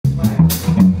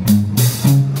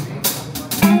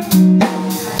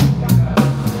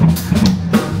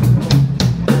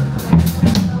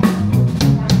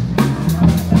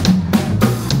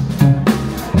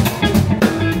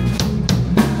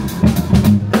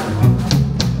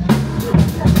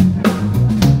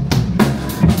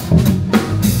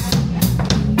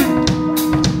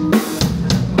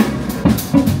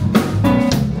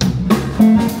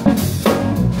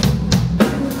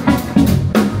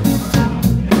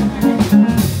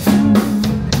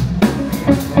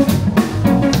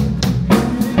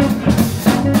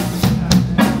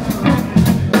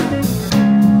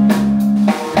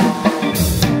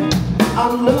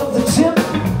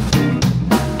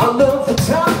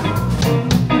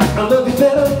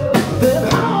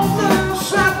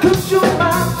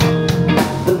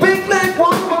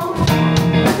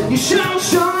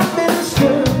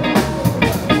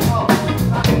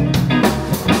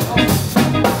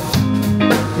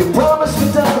You promised me,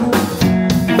 darling,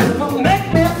 it will make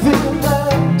me feel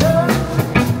better.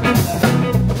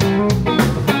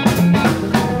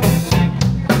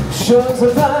 Sure as the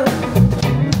vine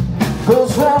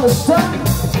goes round the stump,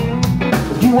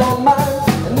 you are mine,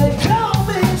 and they call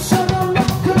me sugar,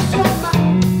 'cause you're my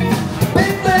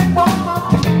big leg woman,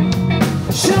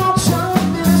 short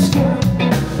miniskirt.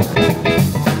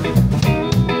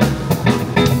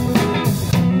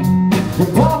 You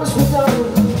promised me,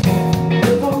 darling,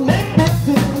 it will make me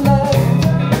feel like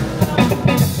that.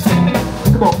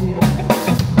 Come on, Dietle.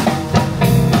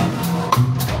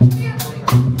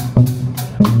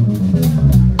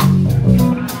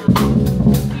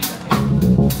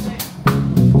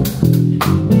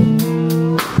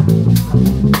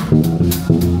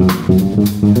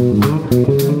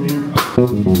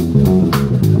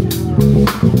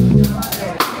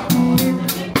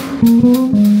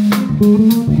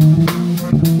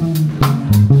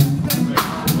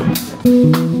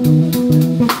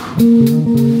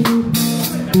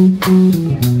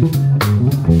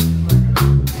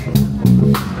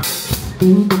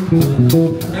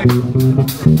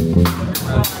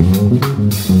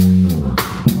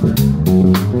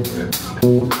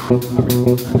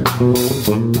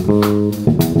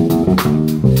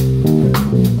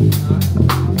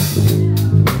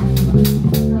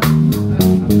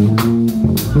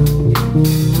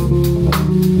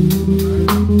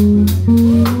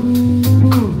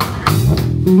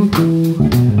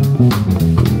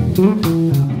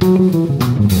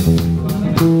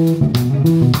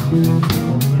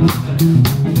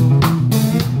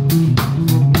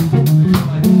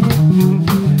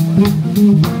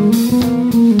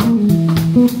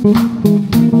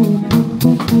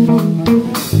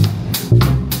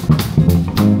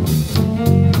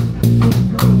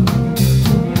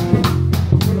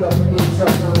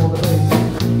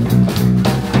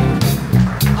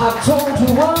 I told you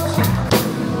once,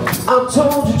 I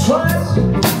told you twice,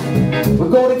 we're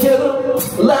going together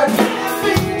like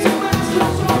beans and mashed.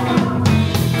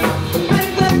 The big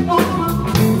leg woman,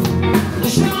 the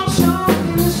short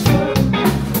miniskirt.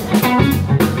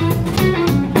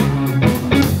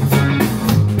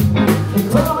 You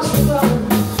promised me, darling,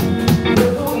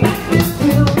 it will make me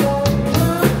feel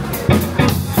better.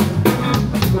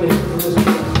 Go ahead, come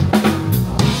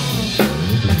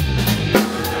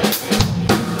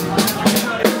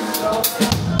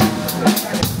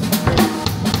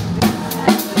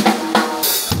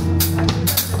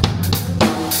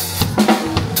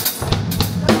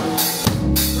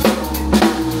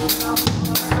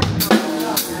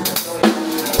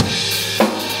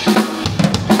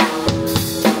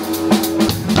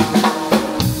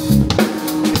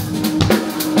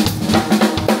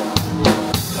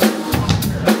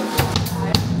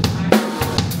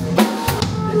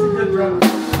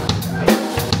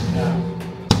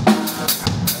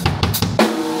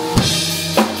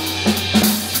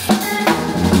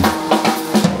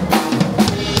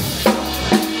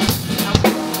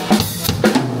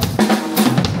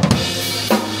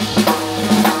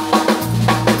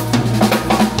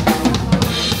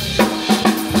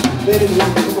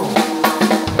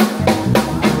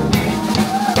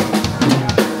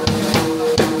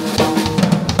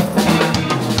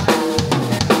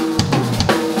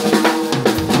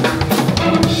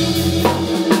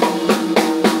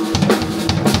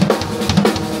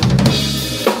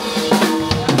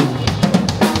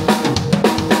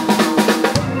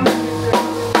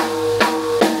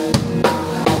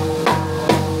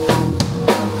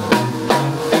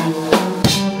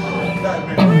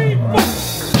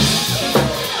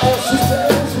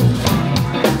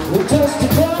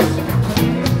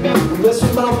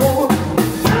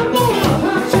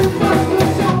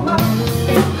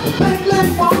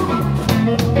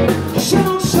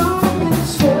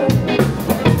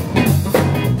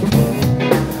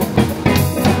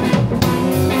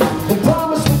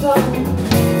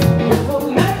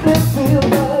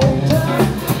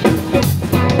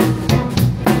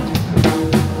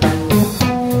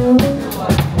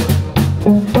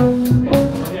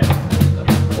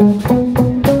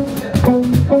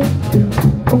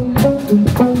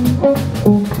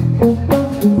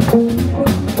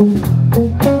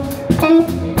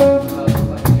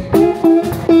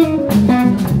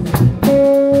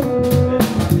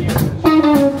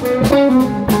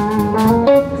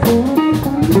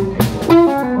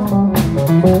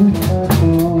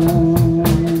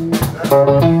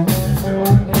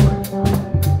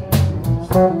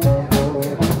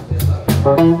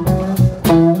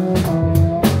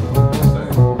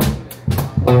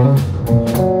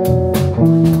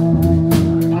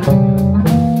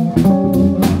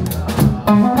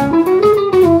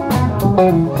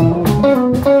on.